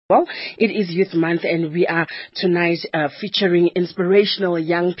Well, it is Youth Month, and we are tonight featuring inspirational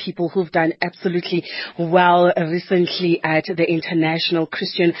young people who've done absolutely well recently at the International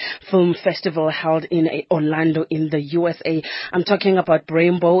Christian Film Festival held in Orlando in the USA. I'm talking about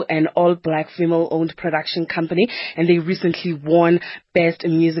Brainbow, an all-black female-owned production company, and they recently won Best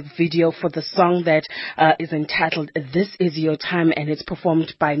Music Video for the song that is entitled This Is Your Time, and it's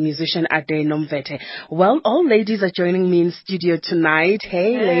performed by musician Ade Nomvete. Well, all ladies are joining me in studio tonight.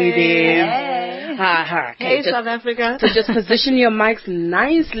 Hey, ladies. Hey. Hey, South Africa. So just position your mics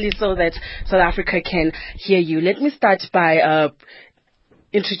nicely so that South Africa can hear you. Let me start by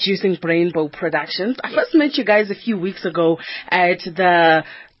introducing Brainbow Productions. I first met you guys a few weeks ago at the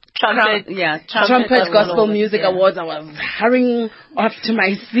Trumpet Gospel Music Awards. I was hurrying off to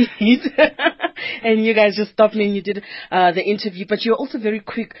my seat and you guys just stopped me and you did the interview. But you're also very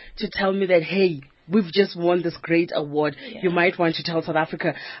quick to tell me that, hey, we've just won this great award. Yeah. You might want to tell South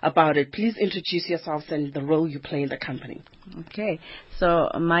Africa about it. Please introduce yourselves and the role you play in the company. Okay. So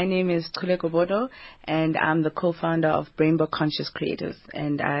my name is Kule Gobodo, and I'm the co-founder of Brainbow Conscious Creators,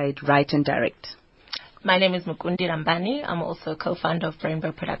 and I write and direct. My name is Mukundi Rambani. I'm also co-founder of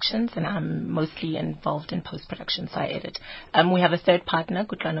Brainbow Productions, and I'm mostly involved in post-production, so I edit. We have a third partner,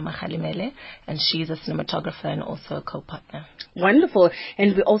 Kutlano Makhalimele, and she's a cinematographer and also a co-partner. Wonderful.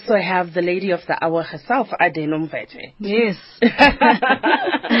 And we also have the lady of the hour herself, Ade Nomvete. Yes.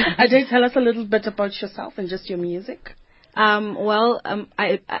 Ade, tell us a little bit about yourself and just your music. My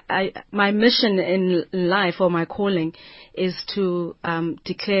mission in life, or my calling, is to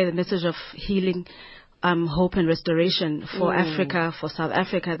declare the message of healing, hope and restoration for Africa, for South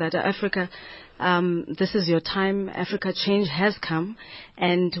Africa, that Africa, this is your time. Africa, change has come,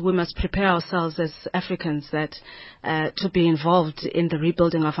 and we must prepare ourselves as Africans that to be involved in the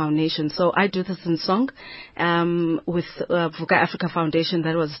rebuilding of our nation. So I do this in song with Vuka Africa Foundation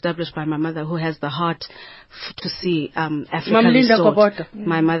that was established by my mother, who has the heart to see Africa restored.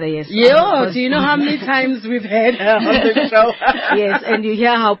 My mother, yes. Yeah, do you know how many times we've had her on the show? Yes, and you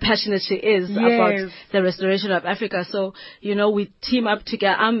hear how passionate she is about the restoration of Africa. So, you know, we team up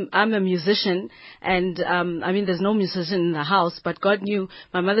together. I'm a musician, and I mean, there's no musician in the house, but God knew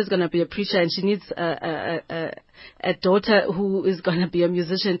my mother's going to be a preacher, and she needs a daughter who is going to be a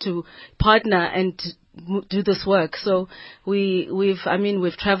musician to partner and do this work. So we've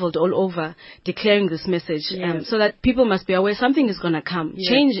traveled all over declaring this message, so that people must be aware something is going to come.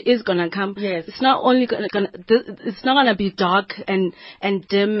 Yes. Change is going to come. Yes. It's not only it's not going to be dark and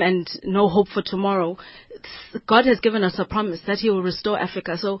dim and no hope for tomorrow. God has given us a promise that He will restore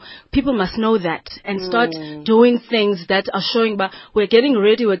Africa. So people must know that and start doing things that are showing. But we're getting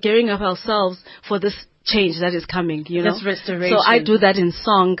ready. We're gearing up ourselves for this change that is coming, you know. This restoration. So I do that in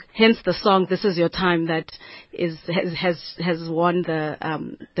song, hence the song "This Is Your Time" that has won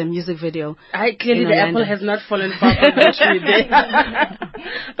the music video. Clearly the apple has not fallen far from the tree there.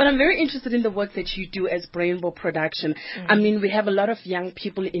 But I'm very interested in the work that you do as Brainbow Production. I mean, we have a lot of young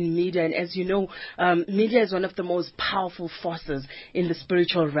people in media, and as you know, media is one of the most powerful forces in the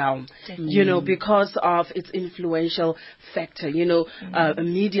spiritual realm. You know, because of its influential factor. You know,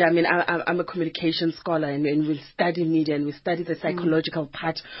 media. I mean, I'm a communication scholar. And we study media, and we study the psychological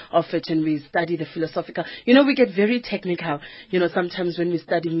part of it, and we study the philosophical. You know, we get very technical, you know, sometimes when we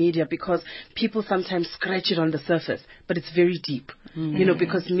study media, because people sometimes scratch it on the surface, but it's very deep, you know,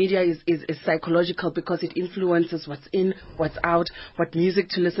 because media is psychological, because it influences what's in, what's out, what music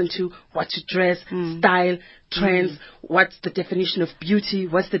to listen to, what to dress, style, trends, what's the definition of beauty,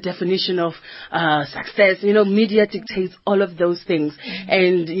 what's the definition of success. You know, media dictates all of those things.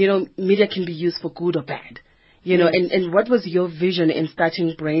 And, you know, media can be used for good or bad. You know, and what was your vision in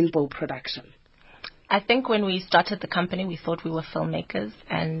starting Brainbow Production? I think when we started the company, we thought we were filmmakers,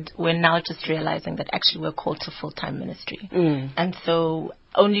 and we're now just realizing that actually we're called to full-time ministry. And so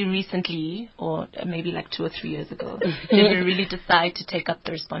only recently, or maybe like 2 or 3 years ago, did we really decide to take up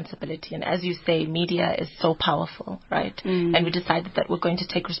the responsibility. And as you say, media is so powerful, right? And we decided that we're going to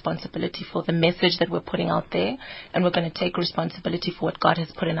take responsibility for the message that we're putting out there, and we're going to take responsibility for what God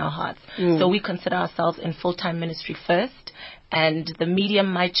has put in our hearts. So we consider ourselves in full-time ministry first. And the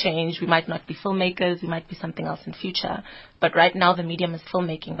medium might change. We might not be filmmakers. We might be something else in future. But right now, the medium is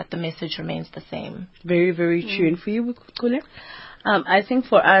filmmaking, but the message remains the same. Very, very true. And for you, Kule? I think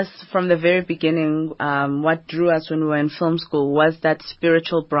for us, from the very beginning, what drew us when we were in film school was that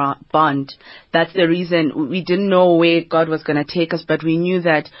spiritual bond. That's the reason we didn't know where God was going to take us, but we knew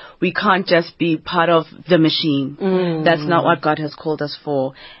that we can't just be part of the machine. That's not what God has called us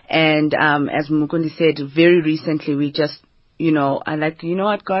for. And as Mukundi said, very recently we just I like, you know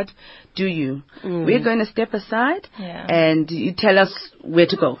what, God, do you? We're going to step aside and you tell us where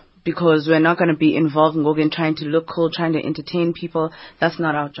to go. Because we're not going to be involved in Gogan trying to look cool, trying to entertain people. That's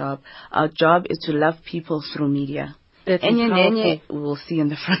not our job. Our job is to love people through media. Enye, we will see in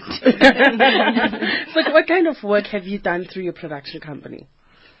the front. So what kind of work have you done through your production company?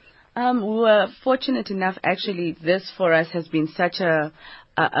 We were fortunate enough, actually, this for us has been such a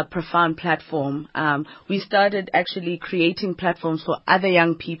profound platform. We started actually creating platforms for other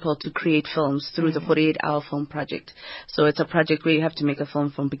young people to create films through the 48-hour film project. So it's a project where you have to make a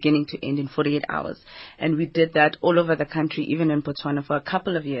film from beginning to end in 48 hours. And we did that all over the country, even in Botswana, for a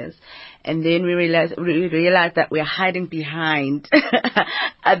couple of years. And then we realized that we're hiding behind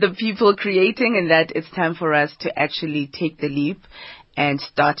other people creating, and that it's time for us to actually take the leap and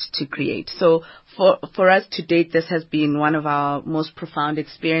start to create. So for us to date, this has been one of our most profound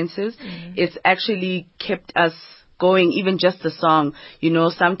experiences. It's actually kept us going, even just the song.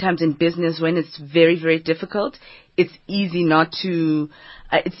 Sometimes in business, when it's very, very difficult, it's easy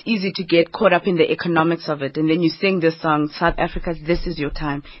it's easy to get caught up in the economics of it. And then you sing this song, South Africa, this is your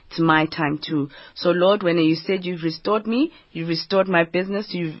time. It's my time too. So Lord, when you said you've restored me, you've restored my business,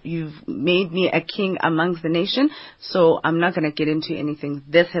 you've made me a king amongst the nation. So I'm not going to get into anything.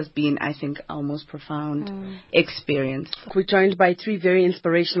 This has been, I think, our most profound experience. We're joined by 3 very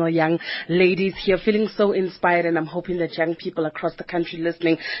inspirational young ladies here, feeling so inspired, and I'm hoping that young people across the country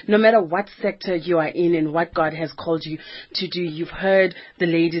listening, no matter what sector you are in and what God has called you to do, you've heard the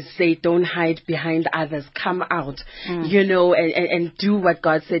ladies say, don't hide behind others, come out, and do what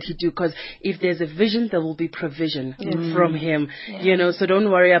God said he'd do, because if there's a vision, there will be provision from him, so don't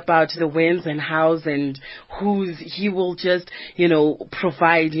worry about the whens and hows and whose. He will just,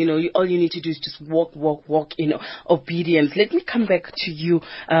 provide. All you need to do is just walk in obedience. Let me come back to you,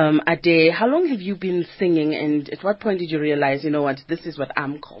 Ade. How long have you been singing, and at what point did you realize, this is what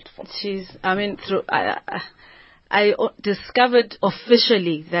I'm called for? I discovered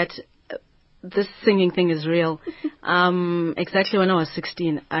officially that this singing thing is real. Exactly when I was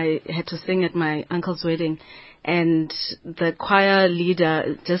 16, I had to sing at my uncle's wedding, and the choir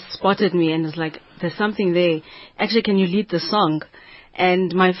leader just spotted me and was like, there's something there. Actually, can you lead the song?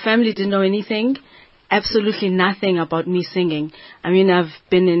 And my family didn't know anything. Absolutely nothing about me singing. I've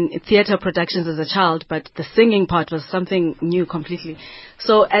been in theater productions as a child, but the singing part was something new completely.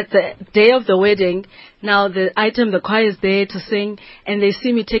 So at the day of the wedding, now the choir is there to sing, and they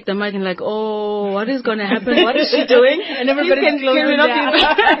see me take the mic and like, oh, what is going to happen? What is she doing? And everybody's closing down.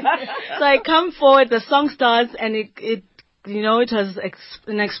 So I come forward, the song starts, and it was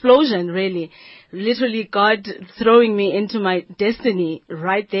an explosion, really. Literally, God throwing me into my destiny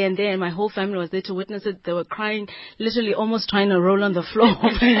right there and there, and my whole family was there to witness it. They were crying, literally almost trying to roll on the floor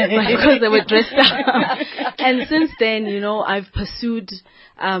because they were dressed up. And since then, I've pursued,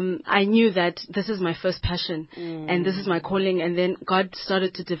 I knew that this is my first passion and this is my calling, and then God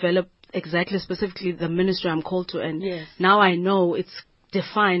started to develop specifically the ministry I'm called to, and now I know it's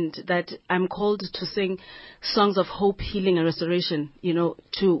defined that I'm called to sing songs of hope, healing, and restoration,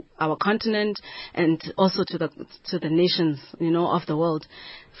 to our continent and also to the nations, of the world,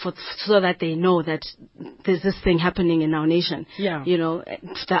 so that they know that there's this thing happening in our nation. Yeah.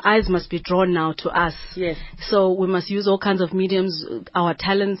 The eyes must be drawn now to us. Yes. So we must use all kinds of mediums, our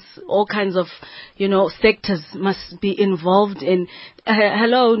talents, all kinds of, sectors must be involved in,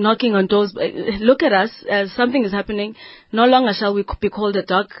 hello, knocking on doors. Look at us, something is happening. No longer shall we be called a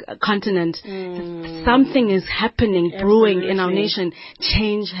dark continent. Something is happening, brewing in our nation.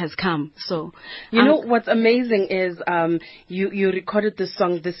 Change has come. So, what's amazing is you recorded this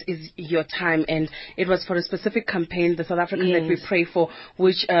song, This Is Your Time, and it was for a specific campaign, the South African That We Pray For,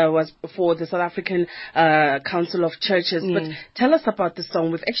 which was for the South African Council of Churches. But tell us about the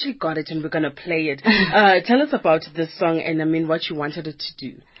song. We've actually got it and we're going to play it. Tell us about this song and what you wanted it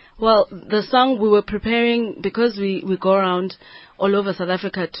to do. Well, the song we were preparing, because we go around all over South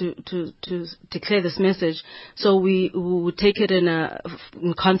Africa to declare this message. So we would take it in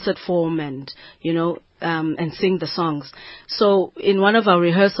concert form and, and sing the songs. So in one of our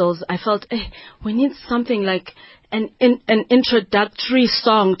rehearsals, I felt, we need something like an introductory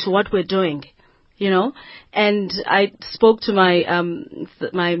song to what we're doing. And I spoke to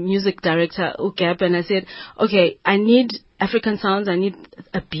my music director, Ugab, and I said, okay, I need African sounds, I need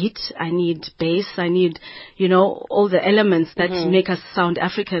a beat, I need bass, I need, all the elements that make us sound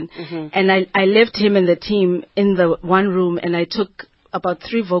African. And I left him and the team in the one room, and I took about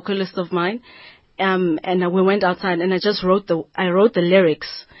 3 vocalists of mine, and we went outside, and I just wrote the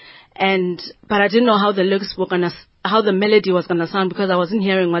lyrics, but I didn't know how the lyrics were how the melody was gonna sound, because I wasn't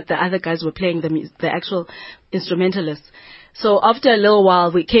hearing what the other guys were playing, the actual instrumentalists. So after a little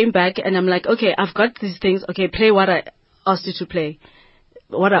while, we came back, and I'm like, okay, I've got these things. Okay, play what I asked you to play,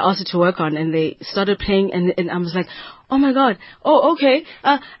 what I asked you to work on. And they started playing, and I was like, oh my God, oh, okay.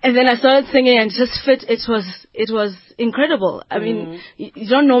 And then I started singing, and it just fit. It was incredible. I mean, you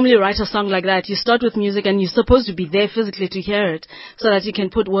don't normally write a song like that. You start with music, and you're supposed to be there physically to hear it, so that you can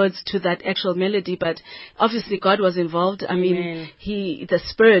put words to that actual melody. But obviously God was involved. I mean, the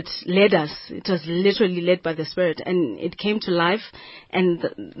Spirit led us. It was literally led by the Spirit, and it came to life. And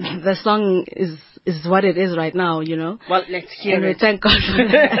the song is what it is right now, you know. Well, let's hear it. Thank God for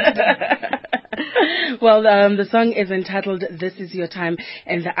that. Well, the song is entitled "This Is Your Time,"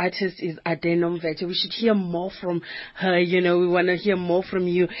 and the artist is Adeno Mvete. We should hear more from her. You know, we want to hear more from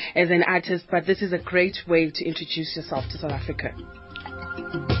you as an artist, but this is a great way to introduce yourself to South Africa.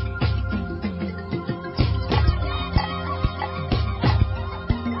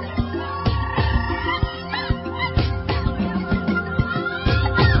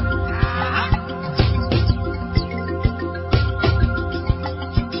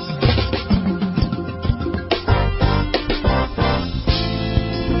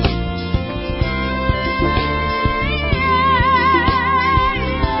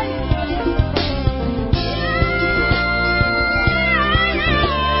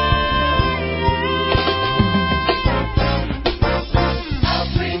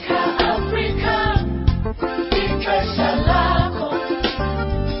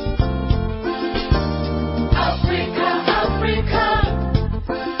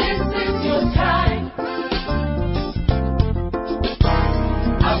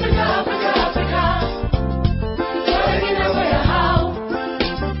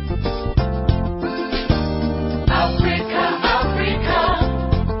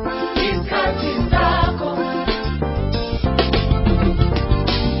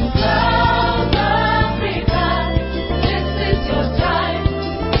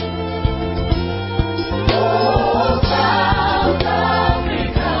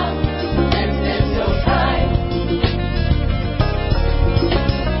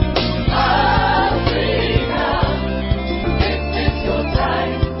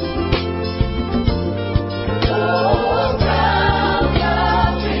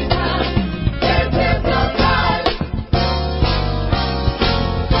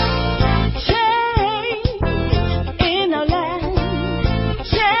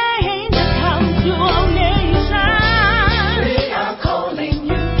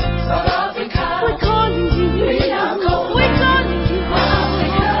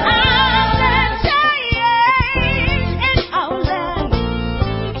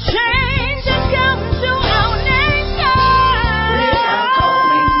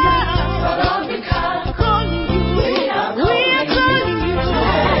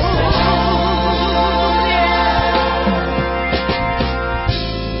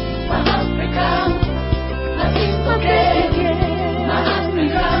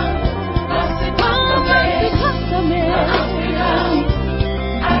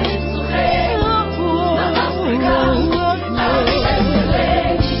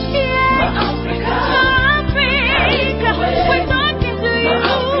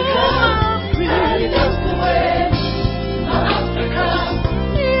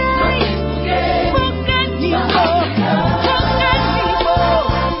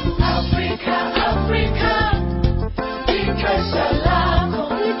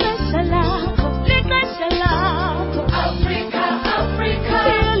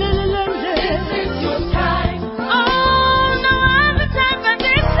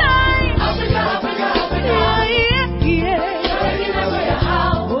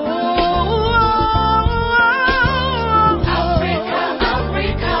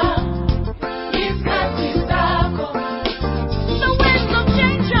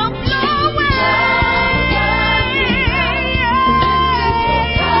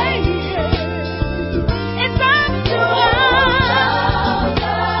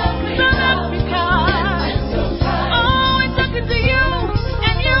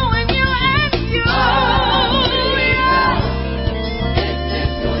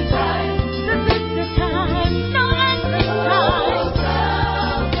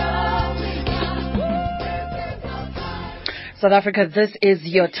 South Africa, this is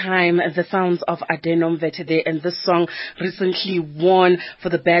your time. The sounds of Adeno Mvete there, and this song recently won for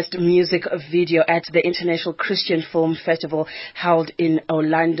the best music video at the International Christian Film Festival held in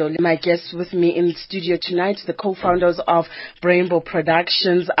Orlando. My guests with me in the studio tonight, the co-founders of Brainbow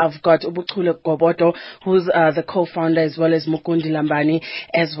Productions. I've got Ubuchule Gobodo, who's the co-founder, as well as Mukundi Lambani,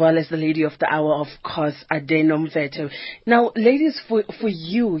 as well as the lady of the hour, of course, Adeno Mvete. Now, ladies, for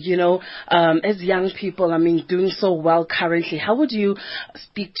you, as young people, doing so well currently, how would you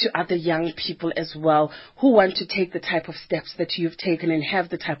speak to other young people as well who want to take the type of steps that you've taken and have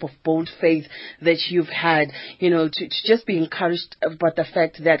the type of bold faith that you've had, to just be encouraged about the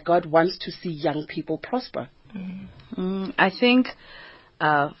fact that God wants to see young people prosper? I think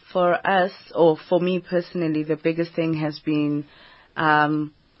for us, or for me personally, the biggest thing has been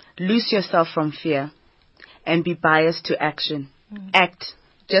lose yourself from fear and be biased to action. Act.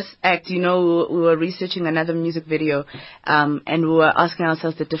 Just act. We were researching another music video, and we were asking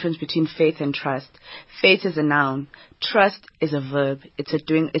ourselves the difference between faith and trust. Faith is a noun. Trust is a verb. It's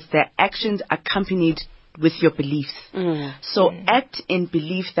the actions accompanied with your beliefs. So act in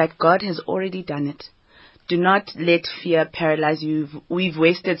belief that God has already done it. Do not let fear paralyze you.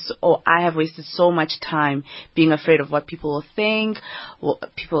 I have wasted so much time being afraid of what people will think, or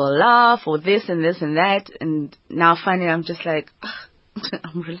people will laugh, or this and this and that. And now finally I'm just like,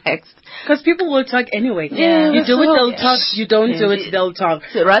 I'm relaxed. Because people will talk anyway. Yeah. You do it, they'll talk. You don't do it, they'll talk.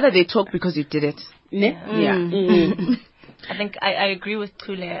 So rather they talk because you did it. Yeah. I think I agree with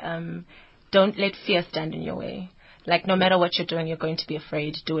Tule. Don't let fear stand in your way. Like, no matter what you're doing, you're going to be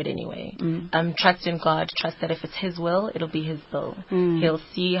afraid. Do it anyway. Trust in God. Trust that if it's His will, it'll be His will. He'll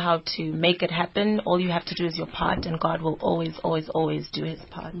see how to make it happen. All you have to do is your part, and God will always, always, always do His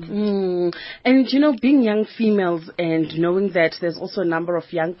part. And, being young females and knowing that there's also a number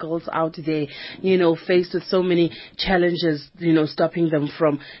of young girls out there, faced with so many challenges, stopping them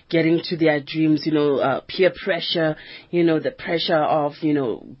from getting to their dreams, peer pressure, the pressure of,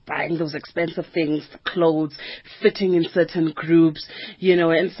 buying those expensive things, clothes, fitting in certain groups,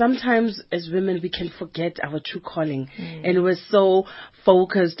 and sometimes as women we can forget our true calling, and we're so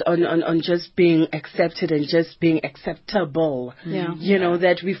focused on just being accepted and just being acceptable,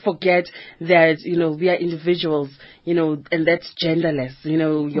 that we forget that, we are individuals, and that's genderless.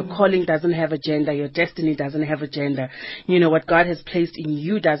 Your calling doesn't have a gender, your destiny doesn't have a gender, what God has placed in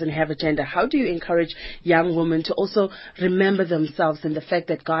you doesn't have a gender. How do you encourage young women to also remember themselves and the fact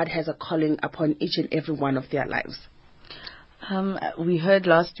that God has a calling upon each and every one of their lives? We heard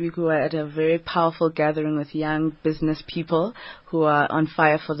last week we were at a very powerful gathering with young business people who are on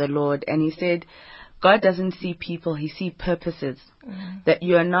fire for the Lord, and he said, God doesn't see people, He sees purposes. That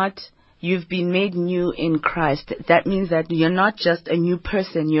you've been made new in Christ. That means that you're not just a new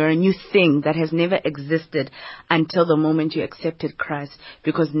person, you're a new thing that has never existed until the moment you accepted Christ,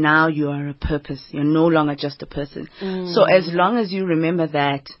 because now you are a purpose. You're no longer just a person. So as long as you remember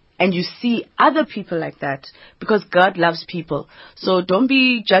that, and you see other people like that, because God loves people. So don't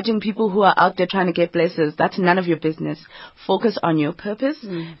be judging people who are out there trying to get blessings. That's none of your business. Focus on your purpose,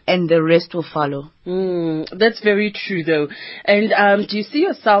 and the rest will follow. That's very true, though. And do you see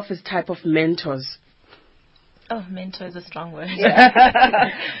yourself as type of mentors? Oh, mentor is a strong word.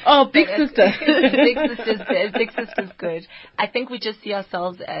 Oh, big sister. Big sister's good. I think we just see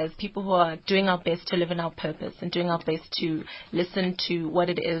ourselves as people who are doing our best to live in our purpose and doing our best to listen to what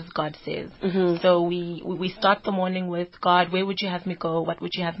it is God says. So we start the morning with, God, where would you have me go? What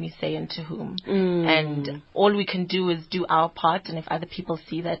would you have me say, and to whom? And all we can do is do our part, and if other people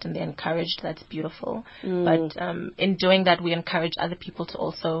see that and they're encouraged, that's beautiful. But in doing that, we encourage other people to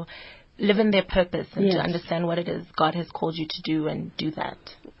also live in their purpose and to understand what it is God has called you to do, and do that.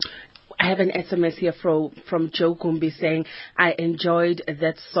 I have an SMS here from Joe Kumbi saying, I enjoyed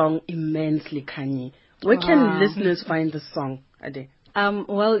that song immensely, Kanye. Where can listeners find the song, Ade?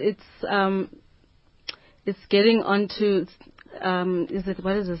 Well, it's getting onto,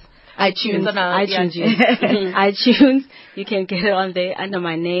 what is this? iTunes. iTunes. You can get it on there under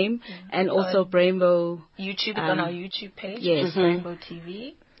my name, and also Brainbow. YouTube, it's on our YouTube page. Yes. Brainbow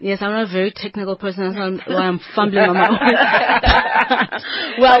TV. Yes, I'm not a very technical person, so I'm fumbling on my own.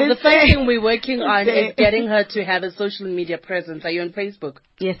 Well, the first thing we're working on is getting her to have a social media presence. Are you on Facebook?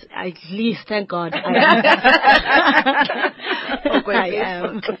 Yes, at least, thank God. I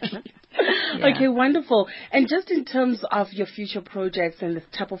am. Okay, wonderful. And just in terms of your future projects and the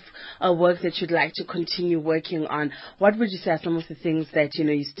type of work that you'd like to continue working on, what would you say are some of the things that,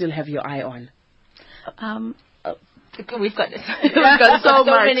 you still have your eye on? We've got so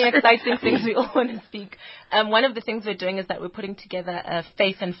many exciting things we all want to speak. one of the things we're doing is that we're putting together a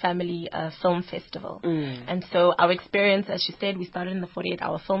faith and family film festival. And so our experience, as she said, we started in the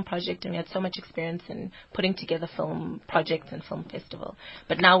 48-hour film project, and we had so much experience in putting together film projects and film festival.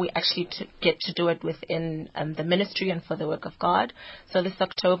 But now we actually get to do it within the ministry and for the work of God. So this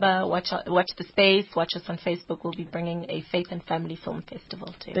October, watch the space, watch us on Facebook. We'll be bringing a faith and family film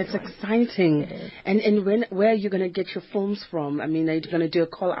festival too. That's exciting. And where are you going to get your films from? I mean, are you going to do a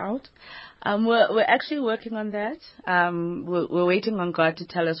call out? We're actually working on that. We're waiting on God to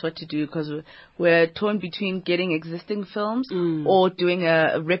tell us what to do, because we're torn between getting existing films or doing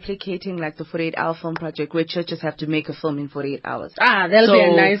replicating like the 48-hour film project, where churches have to make a film in 48 hours. That'll be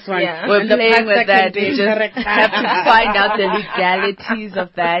a nice one. Yeah. We're playing with that. We just have to find out the legalities of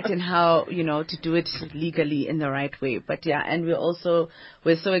that and how, to do it legally in the right way. But yeah, and we're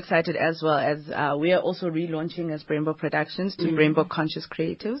so excited as well as we are also relaunching as Brainbow Productions to Brainbow Conscious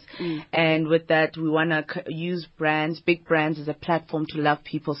Creatives. And with that, we want to use big brands as a platform to love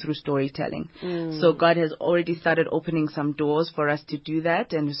people through storytelling. So God has already started opening some doors for us to do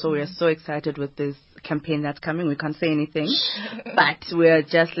that. And so we are so excited with this campaign that's coming. We can't say anything, but we're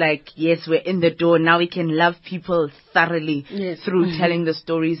just like, yes, we're in the door. Now we can love people thoroughly through telling the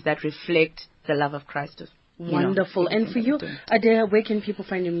stories that reflect the love of Christ. Wonderful. And for you, Adea, where can people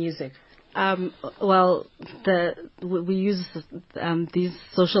find your music? Well, we use these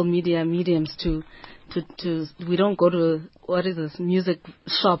social media mediums to we don't go to music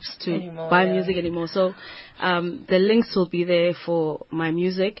shops to buy music anymore. So the links will be there for my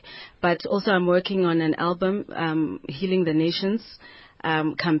music, but also I'm working on an album, Healing the Nations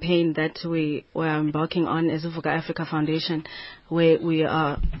campaign that we're embarking on as Uvuka Africa Foundation, where we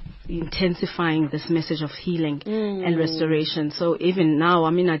are intensifying this message of healing and restoration. So even now,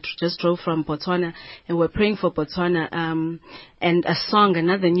 I just drove from Botswana, and we're praying for Botswana, and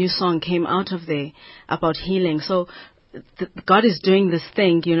another new song came out of there about healing. So God is doing this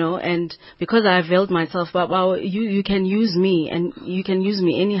thing, and because I availed myself, but you can use me, and you can use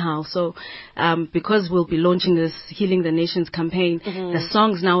me anyhow. So because we'll be launching this Healing the Nations campaign, the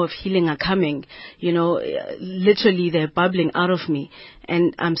songs now of healing are coming, literally they're bubbling out of me.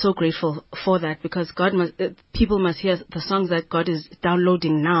 And I'm so grateful for that, because people must hear the songs that God is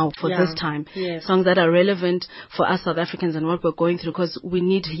downloading now for this time. Yes. Songs that are relevant for us South Africans and what we're going through, because we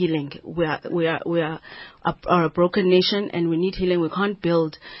need healing. We are a broken nation, and we need healing. We can't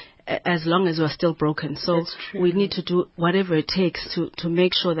build as long as we're still broken. So we need to do whatever it takes to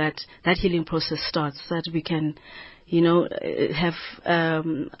make sure that healing process starts, so that we can have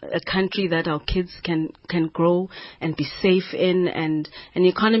a country that our kids can grow and be safe in, and an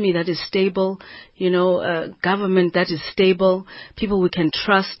economy that is stable, a government that is stable, people we can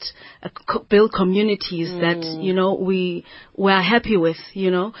trust, build communities that, we're happy with,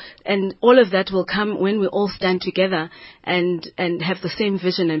 and all of that will come when we all stand together and have the same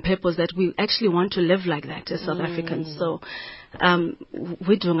vision and purpose, that we actually want to live like that as South Africans. So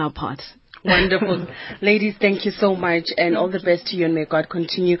we're doing our part. Wonderful. Ladies, thank you so much, and all the best to you, and may God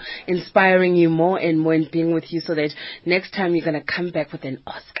continue inspiring you more and more and being with you, so that next time you're going to come back with an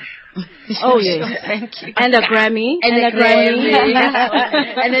Oscar. Oh, yes. Thank you. And a Grammy. And a Grammy.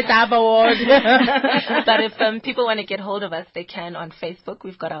 And a Dab Award. But if people want to get hold of us, they can on Facebook.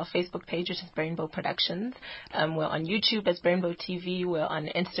 We've got our Facebook page, which is Brainbow Productions. We're on YouTube as Brainbow TV. We're on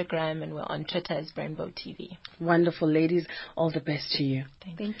Instagram, and we're on Twitter as Brainbow TV. Wonderful. Ladies, all the best to you.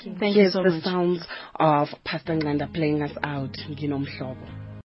 Thank you. Thank you so much. Here's the sounds of Pastor Nganda playing us out. Mhlobo.